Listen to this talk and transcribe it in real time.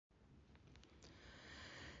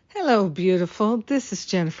Hello, beautiful. This is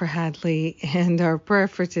Jennifer Hadley, and our prayer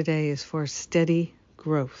for today is for steady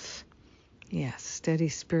growth. Yes, steady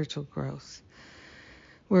spiritual growth.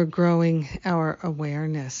 We're growing our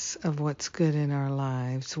awareness of what's good in our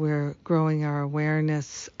lives. We're growing our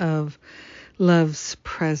awareness of love's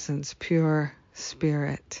presence, pure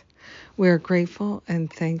spirit. We're grateful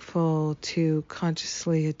and thankful to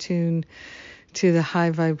consciously attune to the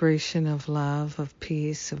high vibration of love, of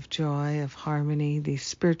peace, of joy, of harmony, these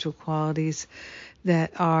spiritual qualities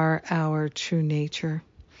that are our true nature.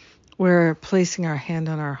 We're placing our hand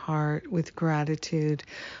on our heart with gratitude,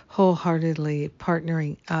 wholeheartedly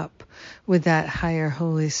partnering up with that higher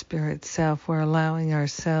Holy Spirit self. We're allowing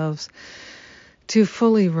ourselves to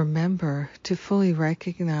fully remember, to fully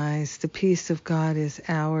recognize the peace of God is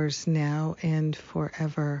ours now and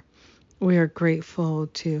forever. We are grateful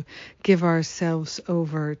to give ourselves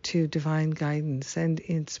over to divine guidance and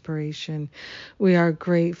inspiration. We are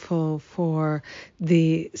grateful for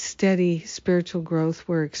the steady spiritual growth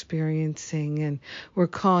we're experiencing, and we're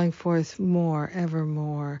calling forth more, ever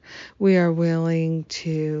more. We are willing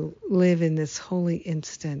to live in this holy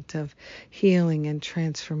instant of healing and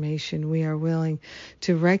transformation. We are willing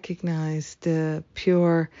to recognize the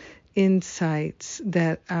pure insights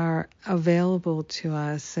that are available to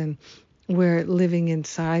us, and we're living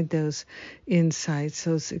inside those insights,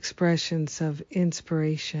 those expressions of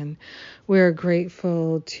inspiration. We're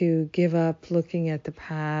grateful to give up looking at the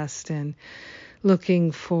past and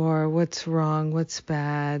looking for what's wrong, what's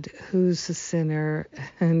bad, who's a sinner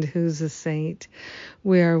and who's a saint.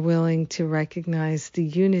 We are willing to recognize the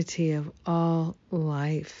unity of all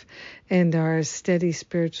life, and our steady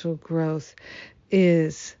spiritual growth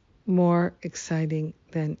is more exciting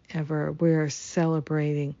than ever. We are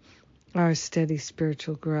celebrating our steady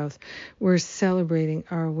spiritual growth. We're celebrating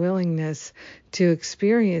our willingness to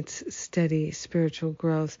experience steady spiritual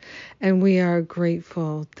growth, and we are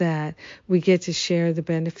grateful that we get to share the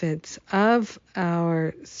benefits of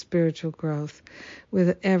our spiritual growth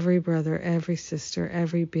with every brother, every sister,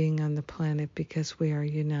 every being on the planet, because we are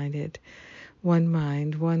united. One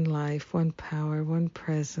mind, one life, one power, one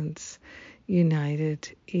presence,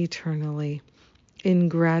 united eternally. In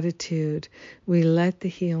gratitude, we let the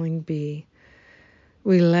healing be.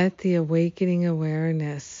 We let the awakening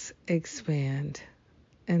awareness expand.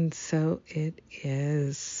 And so it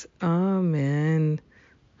is. Amen.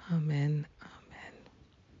 Amen.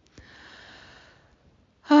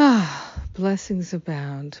 Amen. Blessings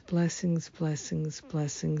abound. Blessings, blessings,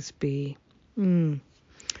 blessings be.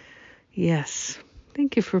 Yes.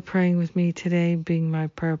 Thank you for praying with me today, being my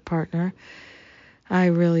prayer partner. I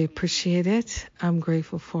really appreciate it. I'm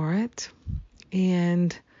grateful for it.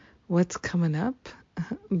 And what's coming up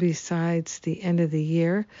besides the end of the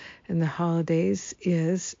year and the holidays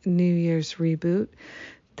is New Year's reboot.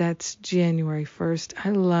 That's January 1st.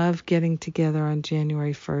 I love getting together on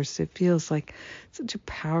January 1st. It feels like such a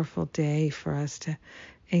powerful day for us to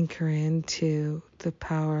anchor into the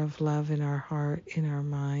power of love in our heart, in our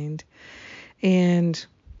mind. And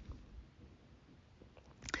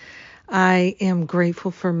I am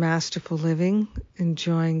grateful for Masterful Living,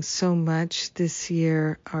 enjoying so much this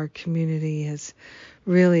year. Our community has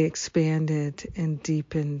really expanded and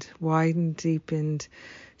deepened, widened, deepened,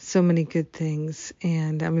 so many good things.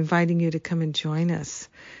 And I'm inviting you to come and join us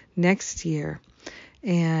next year.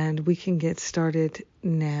 And we can get started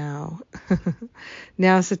now.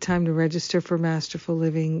 Now's the time to register for Masterful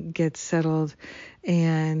Living, get settled,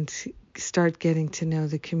 and start getting to know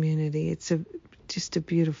the community. It's just a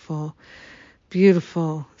beautiful,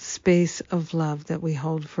 beautiful space of love that we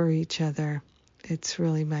hold for each other. It's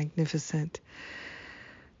really magnificent.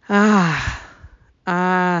 What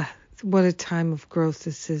a time of growth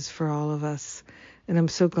this is for all of us. And I'm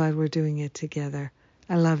so glad we're doing it together.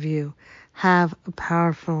 I love you. Have a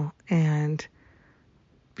powerful and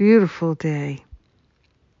beautiful day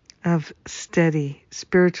of steady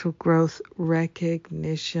spiritual growth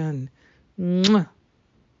recognition. Mwah.